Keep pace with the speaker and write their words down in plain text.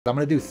I'm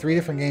going to do 3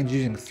 different games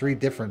using 3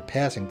 different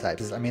passing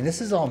types. I mean,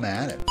 this is all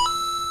Madden.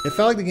 It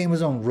felt like the game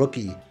was on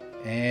rookie.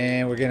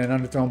 And we're getting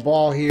an underthrown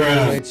ball here,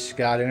 which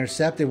got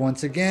intercepted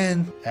once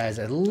again. As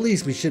at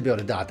least we should be able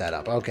to dot that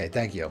up. Okay,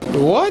 thank you.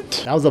 What?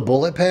 That was a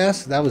bullet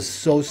pass? That was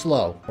so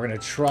slow. We're going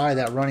to try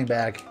that running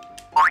back.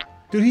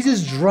 Dude, he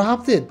just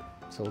dropped it.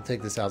 So we'll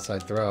take this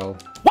outside throw.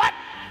 What?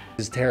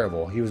 This is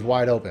terrible. He was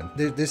wide open.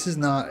 This is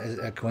not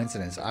a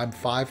coincidence. I'm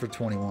 5 for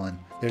 21.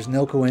 There's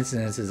no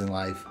coincidences in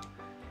life.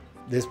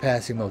 This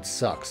passing mode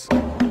sucks. For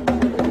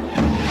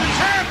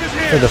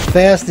the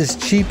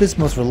fastest, cheapest,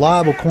 most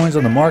reliable coins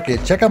on the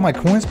market, check out my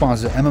coin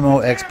sponsor,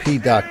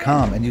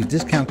 MMOXP.com, and use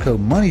discount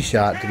code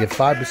MONEYSHOT to get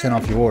 5%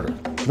 off your order.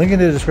 Link in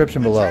the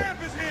description below.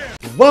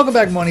 Welcome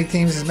back, Money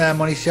Teams. This is Madden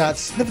Money Shot,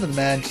 sniffing the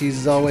Madden cheese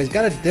as always.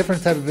 Got a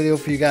different type of video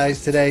for you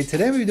guys today.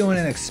 Today we're doing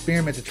an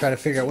experiment to try to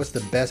figure out what's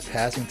the best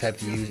passing type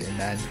to use in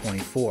Madden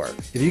 24.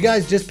 If you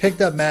guys just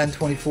picked up Madden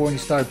 24 and you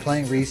started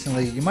playing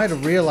recently, you might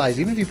have realized,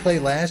 even if you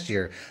played last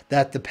year,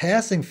 that the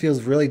passing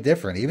feels really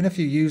different. Even if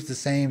you use the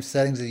same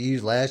settings that you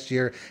used last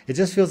year, it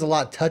just feels a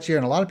lot touchier,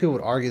 and a lot of people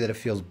would argue that it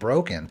feels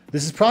broken.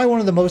 This is probably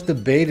one of the most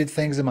debated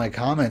things in my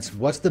comments.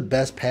 What's the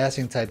best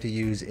passing type to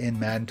use in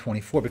Madden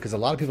 24? Because a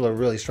lot of people are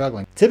really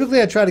struggling.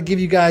 Typically, I try to give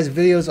you guys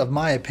videos of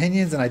my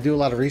opinions, and I do a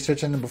lot of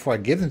research on them before I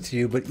give them to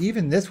you, but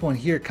even this one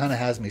here kind of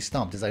has me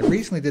stumped. As I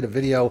recently did a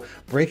video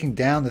breaking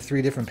down the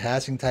 3 different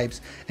passing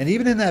types, and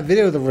even in that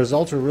video the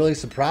results were really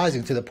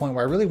surprising, to the point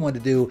where I really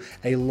wanted to do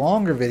a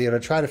longer video to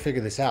try to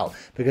figure this out,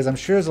 because I'm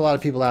sure there's a lot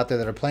of people out there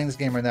that are playing this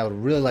game right now would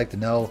really like to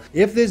know.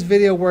 If this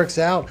video works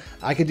out,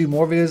 I could do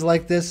more videos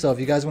like this, so if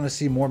you guys want to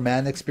see more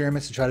Madden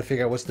experiments to try to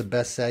figure out what's the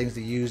best settings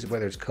to use,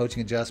 whether it's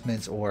coaching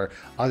adjustments or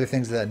other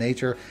things of that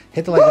nature,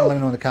 hit the like button, let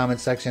me know in the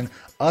comments section.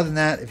 Other than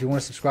that, if you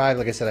want to subscribe,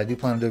 like I said, I do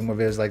plan on doing more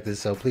videos like this,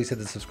 so please hit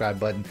the subscribe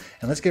button,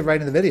 and let's get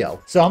right into the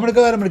video. So I'm going to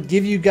go ahead, I'm going to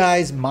give you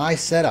guys my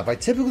setup. I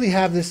typically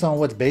have this on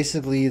what's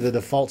basically the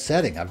default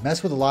setting. I've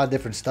messed with a lot of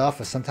different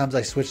stuff. Sometimes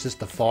I switch this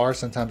to far,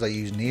 sometimes I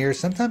use near,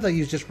 sometimes I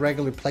use just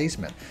regular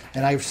placement,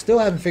 and I still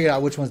haven't figured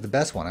out which one's the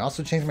best one. I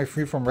also changed my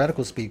freeform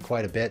reticle speed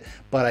quite a bit,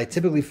 but I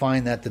typically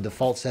find that the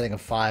default setting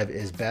of 5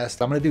 is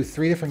best. I'm going to do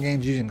 3 different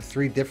games using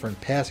 3 different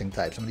passing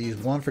types. I'm going to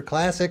use 1 for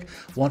classic,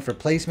 1 for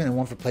placement, and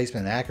 1 for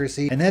placement and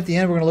accuracy. And at the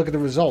end, we're going to look at the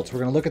results. We're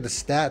going to look at the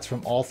stats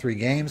from all 3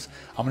 games.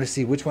 I'm going to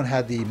see which one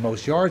had the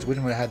most yards, which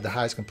one had the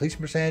highest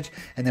completion percentage,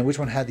 and then which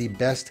one had the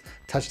best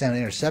touchdown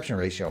interception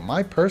ratio.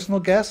 My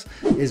personal guess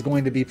is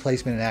going to be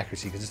placement and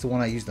accuracy, because it's the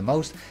one I use the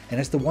most, and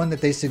it's the one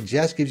that they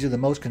suggest gives you the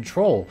most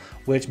control,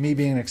 which, me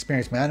being an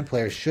experienced Madden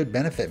player, should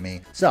benefit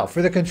me. So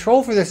for the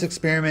control for this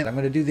experiment, I'm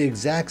going to do the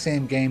exact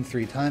same game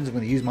 3 times. I'm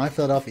going to use my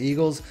Philadelphia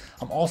Eagles.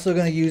 I'm also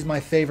going to use my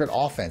favorite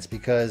offense,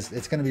 because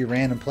it's going to be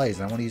random plays,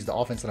 and I want to use the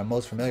offense that I'm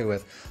most familiar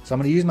with. So I'm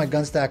going to use my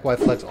gun stack wide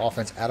flex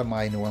offense out of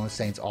my New Orleans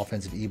Saints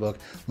offensive ebook.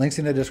 Links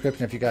in the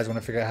description if you guys want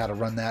to figure out how to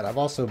run that. I've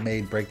also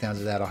made breakdowns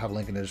of that. I'll have a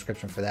link in the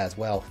description for that as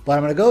well. But I'm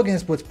going to go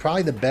against what's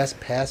probably the best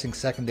passing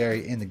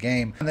secondary in the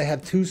game, and they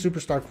have 2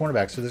 superstar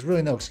cornerbacks, so there's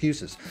really no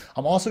excuses.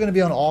 I'm also going to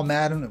be on all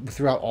Madden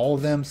throughout all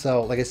of them,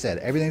 so like I said,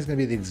 everything's going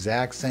to be the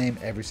exact same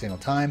every single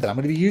time. But I'm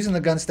going to be using the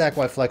gun stack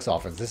wide flex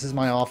offense. This is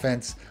my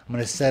offense. I'm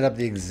going to set up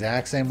the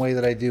exact same way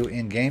that I do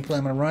in gameplay.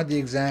 I'm going to run it the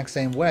exact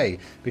same way,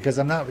 because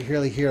I'm not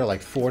really here to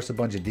like force a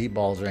bunch of deep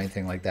balls or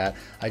anything like that.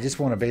 I just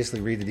want to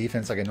basically read the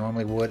defense like I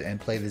normally would and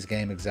play this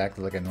game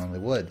exactly like I normally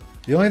would.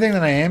 The only thing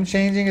that I am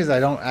changing is I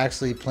don't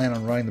actually plan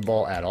on running the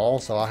ball at all,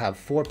 so I'll have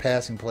 4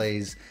 passing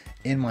plays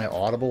in my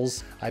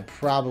audibles. I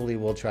probably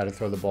will try to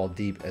throw the ball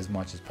deep as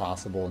much as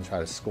possible and try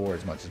to score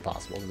as much as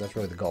possible, because that's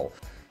really the goal.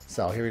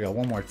 So here we go,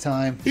 one more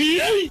time.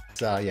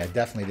 So yeah,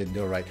 definitely didn't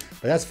do it right,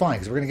 but that's fine,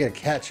 because we're going to get a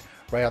catch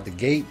right out the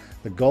gate.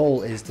 The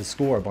goal is to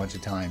score a bunch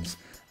of times,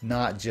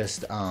 not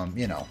just,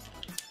 you know,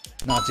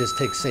 not just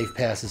take safe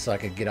passes so I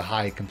could get a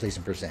high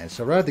completion percentage.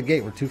 So right at the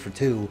gate, we're 2 for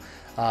 2.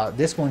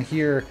 This one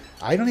here,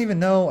 I don't even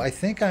know. I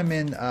think I'm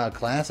in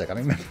classic. I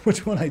don't remember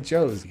which one I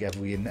chose. If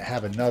we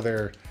have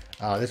another,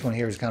 this one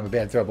here is kind of a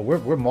bad throw, but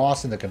we're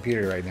mossing the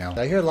computer right now.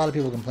 I hear a lot of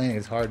people complaining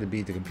it's hard to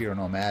beat the computer on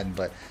all Madden,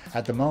 but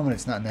at the moment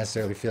it's not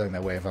necessarily feeling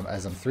that way.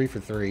 As I'm 3 for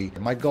 3,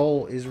 my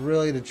goal is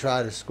really to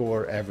try to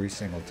score every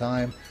single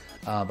time.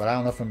 But I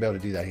don't know if I'm going to be able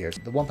to do that here.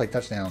 So the one-play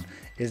touchdown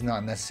is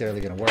not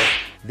necessarily going to work.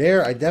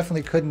 There, I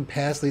definitely couldn't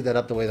pass lead that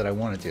up the way that I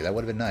wanted to. That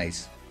would have been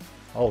nice.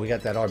 Oh, we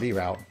got that RB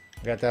route.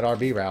 We got that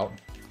RB route.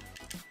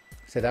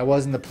 So that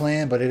wasn't the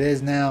plan, but it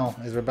is now,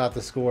 as we're about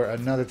to score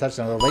another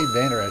touchdown. The late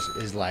Vander Esch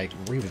is like,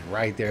 he was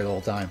right there the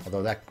whole time.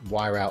 Although that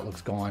Y route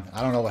looks gone.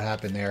 I don't know what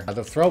happened there.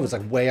 The throw was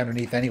like way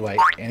underneath anyway,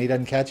 and he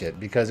doesn't catch it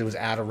because it was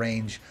out of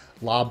range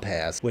lob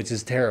pass, which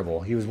is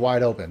terrible. He was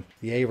wide open.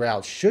 The A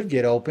route should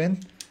get open.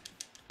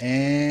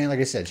 And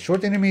like I said,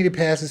 short to intermediate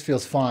passes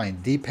feels fine.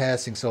 Deep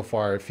passing so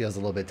far, it feels a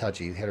little bit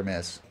touchy, hit or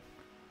miss.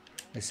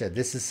 Like I said,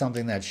 this is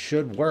something that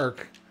should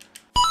work.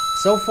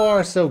 So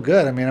far, so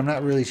good. I mean, I'm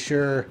not really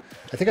sure.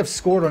 I think I've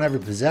scored on every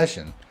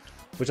possession,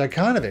 which I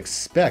kind of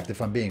expect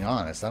if I'm being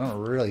honest. I don't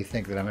really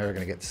think that I'm ever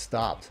going to get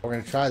stopped. We're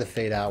going to try the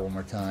fade out one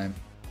more time.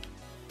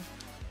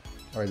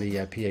 Or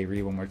the PA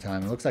read one more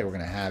time. It looks like we're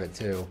going to have it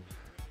too.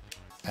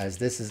 As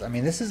this is, I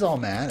mean, this is all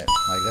Madden.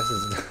 Like, this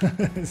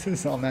is, this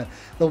is all Madden.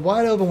 The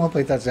wide open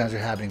one-play touchdowns are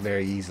happening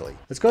very easily.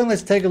 Let's go and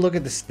let's take a look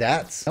at the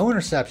stats. No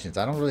interceptions.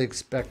 I don't really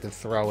expect to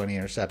throw any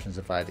interceptions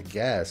if I had to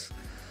guess.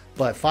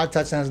 But 5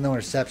 touchdowns, no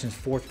interceptions,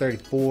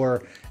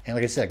 434. And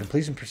like I said,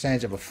 completion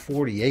percentage of a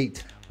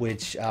 48,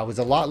 which was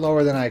a lot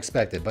lower than I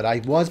expected. But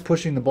I was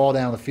pushing the ball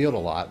down the field a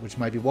lot, which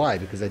might be why,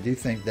 because I do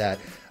think that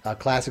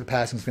classic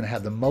passing is going to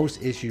have the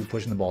most issue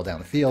pushing the ball down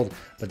the field.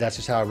 But that's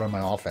just how I run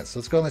my offense. So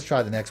let's go and let's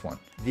try the next one.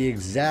 The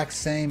exact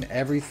same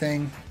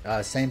everything,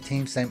 same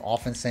team, same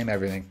offense, same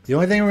everything. The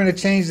only thing we're going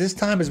to change this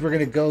time is we're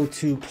going to go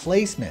to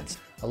placements.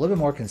 A little bit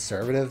more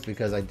conservative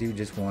because I do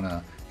just want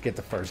to get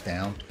the first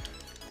down.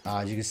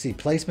 As you can see,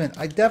 placement,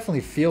 I definitely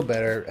feel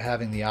better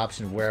having the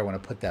option of where I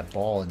want to put that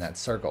ball in that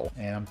circle.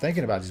 And I'm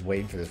thinking about just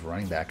waiting for this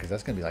running back because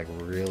that's going to be like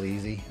real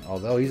easy.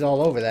 Although he's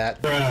all over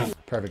that.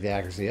 Perfect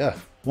accuracy.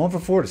 1 for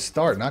 4 to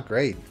start. Not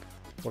great.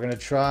 We're going to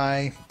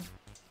try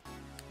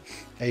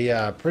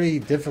a pretty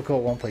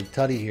difficult one-play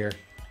tutty here.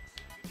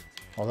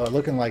 Although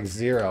looking like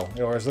 0,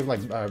 or it's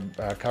looking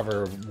like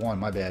cover 1,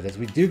 my bad. As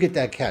we do get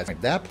that catch.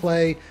 That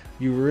play,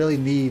 you really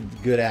need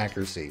good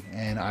accuracy,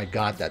 and I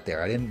got that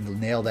there. I didn't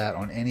nail that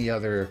on any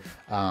other,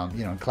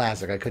 you know, in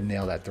classic. I couldn't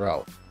nail that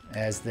throw.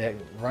 As the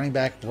running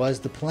back was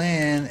the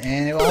plan,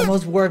 and it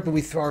almost worked, but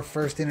we threw our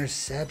first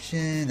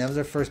interception. That was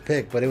our first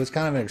pick, but it was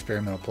kind of an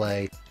experimental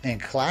play. And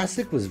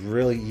classic was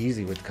really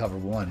easy with cover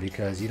 1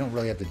 because you don't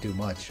really have to do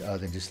much other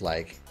than just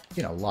like,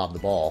 you know, lob the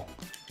ball.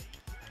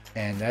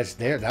 And that's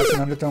there. That's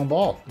an underthrown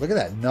ball. Look at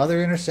that.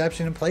 Another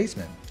interception and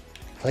placement.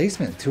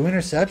 Placement. 2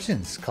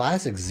 interceptions.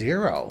 Classic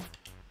 0. All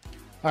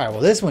right. Well,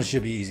 this one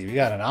should be easy. We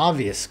got an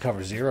obvious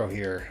cover 0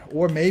 here.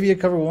 Or maybe a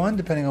cover 1,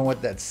 depending on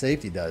what that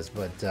safety does.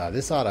 But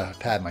this ought to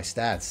pad my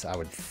stats, I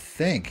would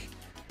think.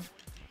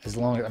 As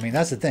long as, I mean,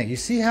 that's the thing. You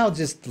see how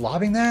just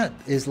lobbing that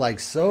is like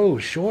so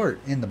short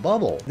in the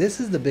bubble. This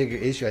is the bigger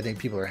issue I think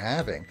people are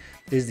having,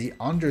 is the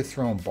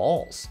underthrown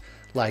balls.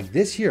 Like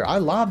this here, I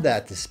lobbed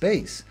that to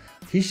space.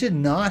 He should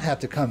not have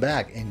to come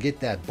back and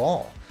get that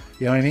ball.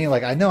 You know what I mean?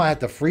 Like, I know I have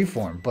to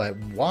freeform, but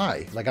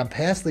why? Like, I'm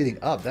pass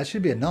leading up. That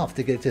should be enough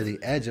to get to the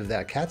edge of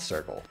that catch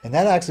circle. And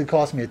that actually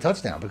cost me a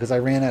touchdown because I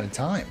ran out of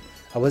time.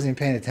 I wasn't even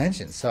paying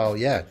attention. So,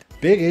 yeah,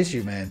 big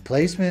issue, man.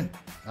 Placement,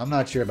 I'm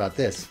not sure about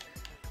this.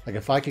 Like,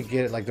 if I could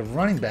get it, like the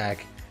running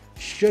back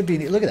should be,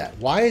 look at that.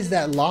 Why is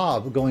that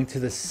lob going to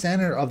the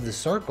center of the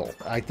circle?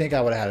 I think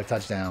I would have had a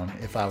touchdown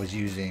if I was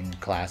using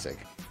classic.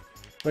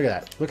 Look at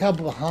that. Look how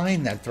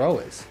behind that throw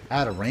is.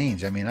 Out of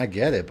range. I mean, I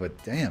get it,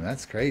 but damn,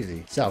 that's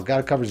crazy. So I've got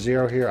to cover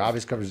 0 here.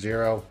 Obvious cover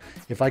 0.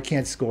 If I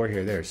can't score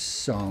here, there's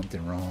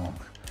something wrong.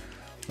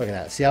 Look at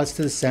that. See how it's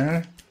to the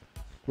center?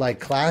 Like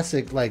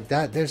classic, like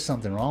that, there's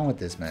something wrong with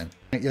this, man.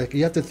 Like,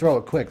 you have to throw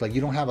it quick. Like,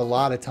 you don't have a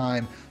lot of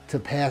time to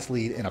pass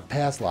lead in a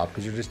pass lob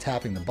because you're just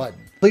tapping the button.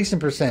 Completion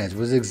percentage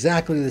was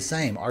exactly the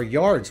same. Our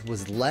yards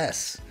was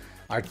less.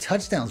 Our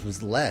touchdowns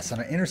was less, and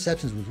our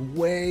interceptions was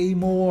way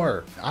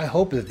more. I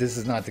hope that this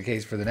is not the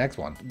case for the next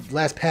one.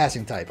 Last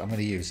passing type I'm going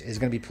to use is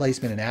going to be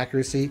placement and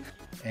accuracy.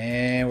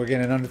 And we're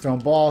getting an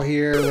underthrown ball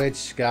here,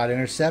 which got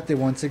intercepted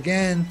once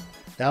again.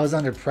 That was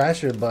under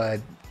pressure, but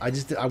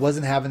I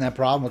wasn't having that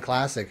problem with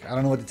classic. I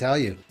don't know what to tell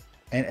you.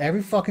 And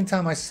every fucking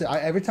time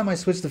every time I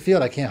switch the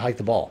field, I can't hike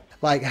the ball.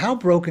 Like, how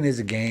broken is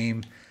a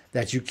game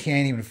that you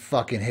can't even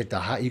fucking hit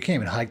you can't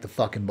even hike the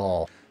fucking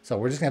ball? So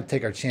we're just going to have to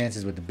take our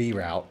chances with the B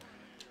route.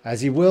 As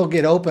he will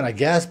get open, I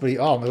guess, but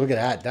oh, look at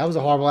that. That was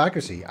a horrible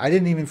accuracy. I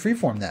didn't even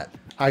freeform that.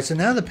 All right, so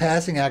now the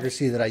passing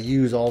accuracy that I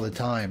use all the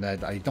time,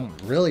 that I don't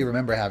really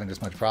remember having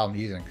this much problem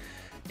using,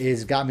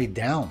 is got me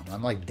down.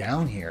 I'm like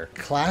down here.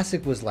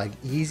 Classic was like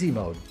easy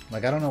mode.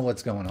 Like, I don't know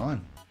what's going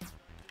on.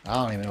 I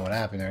don't even know what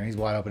happened there. He's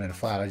wide open in the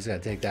flat. I just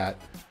got to take that.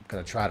 I'm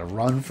going to try to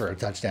run for a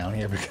touchdown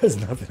here because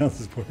nothing else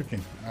is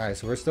working. All right,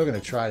 so we're still going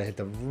to try to hit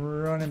the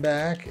running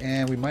back,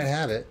 and we might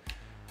have it.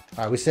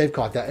 All right, we safe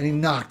caught that, and he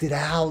knocked it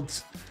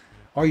out.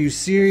 Are you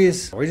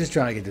serious? We're just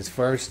trying to get this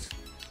first.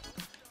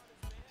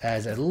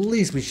 As at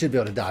least we should be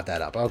able to dot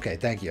that up. Okay,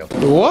 thank you.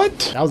 What?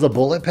 That was a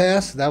bullet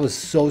pass? That was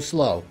so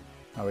slow. All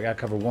right, we got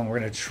cover 1. We're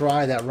going to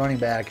try that running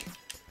back.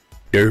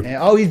 And,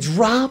 oh, he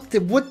dropped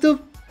it. What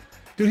the?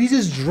 Dude, he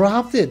just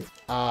dropped it.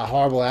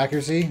 Horrible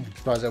accuracy. I'm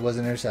surprised that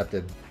wasn't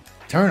intercepted.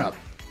 Turn up.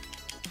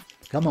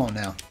 Come on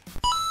now.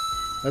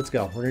 Let's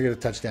go. We're going to get a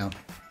touchdown.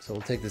 So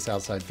we'll take this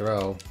outside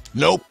throw.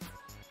 Nope.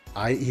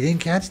 He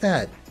didn't catch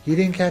that. He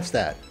didn't catch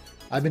that.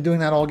 I've been doing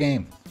that all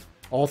game.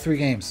 All 3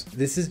 games.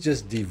 This is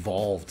just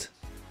devolved.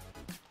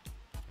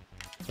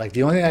 Like,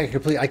 the only thing I can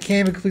complete, I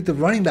can't even complete the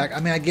running back.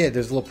 I mean, I get it.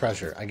 There's a little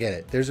pressure. I get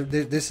it.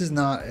 This is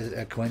not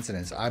a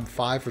coincidence. I'm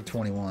 5 for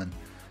 21.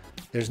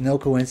 There's no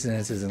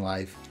coincidences in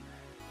life.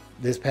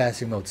 This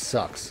passing mode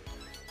sucks.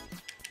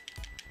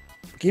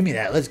 Give me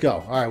that. Let's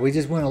go. All right, we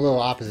just went a little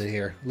opposite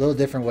here. A little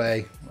different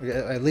way.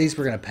 At least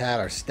we're going to pad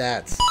our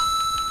stats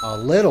a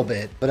little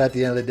bit, but at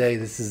the end of the day,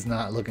 this is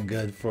not looking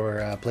good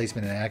for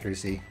placement and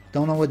accuracy.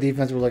 Don't know what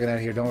defense we're looking at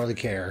here. Don't really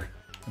care.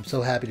 I'm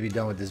so happy to be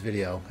done with this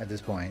video at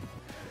this point,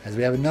 as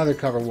we have another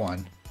cover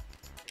 1.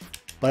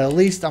 But at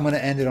least I'm going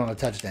to end it on a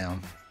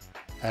touchdown.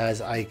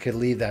 as I could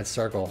leave that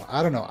circle.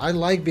 I don't know. I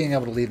like being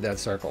able to leave that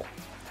circle.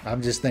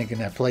 I'm just thinking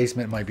that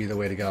placement might be the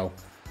way to go.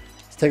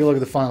 Let's take a look at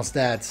the final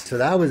stats. So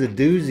that was a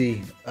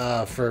doozy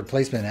for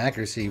placement and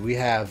accuracy. We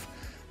have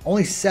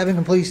only 7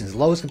 completions,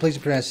 lowest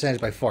completion percentage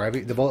by far.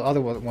 The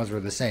other ones were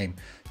the same.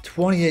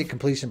 28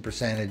 completion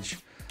percentage.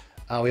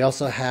 We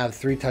also have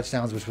 3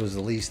 touchdowns, which was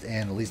the least,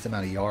 and the least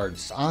amount of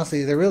yards.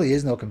 Honestly, there really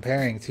is no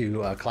comparing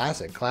to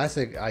Classic.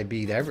 Classic, I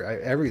beat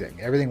everything.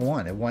 Everything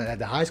won. It had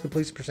the highest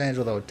completion percentage,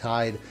 although it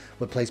tied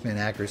with placement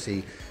and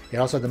accuracy. It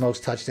also had the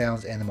most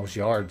touchdowns and the most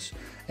yards,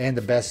 and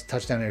the best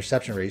touchdown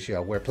interception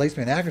ratio. Where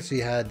placement and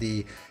accuracy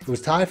it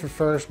was tied for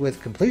first with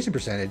completion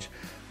percentage,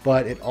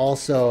 but it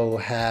also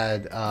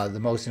had the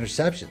most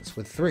interceptions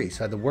with 3. So it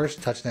had the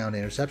worst touchdown to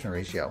interception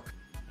ratio.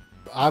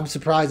 I'm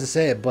surprised to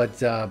say it, but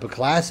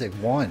Classic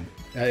won.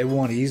 It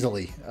won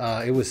easily.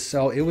 It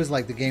was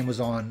like the game was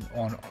on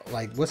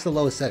like, what's the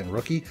lowest setting?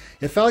 Rookie.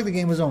 It felt like the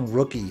game was on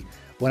Rookie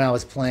when I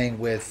was playing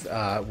with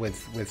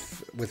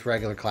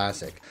regular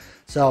Classic.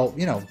 So,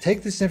 you know,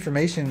 take this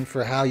information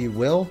for how you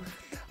will.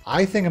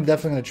 I think I'm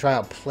definitely going to try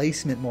out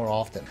placement more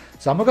often.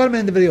 So I'm going to go ahead and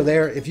end the video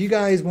there. If you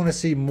guys want to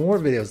see more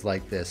videos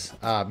like this,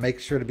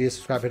 make sure to be a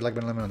subscriber, hit like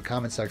button, let me know in the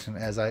comment section,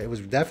 as I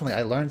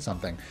learned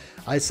something.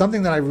 It's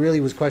something that I really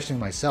was questioning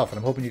myself, and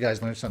I'm hoping you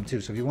guys learned something too.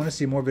 So if you want to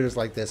see more videos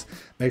like this,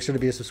 make sure to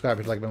be a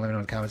subscriber, hit like button, let me know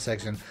in the comment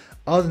section.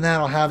 Other than that,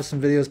 I'll have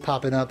some videos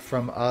popping up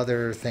from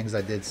other things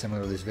I did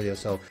similar to this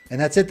video. And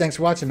that's it. Thanks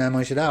for watching, man.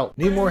 Money Shit out.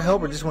 Need more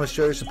help or just want to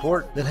show your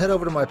support? Then head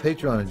over to my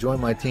Patreon and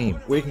join my team,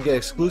 where you can get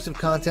exclusive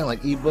content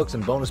like ebooks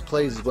and bonus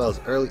plays, as well as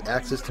early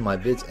access to my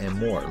vids and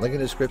more. Link in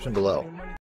the description below.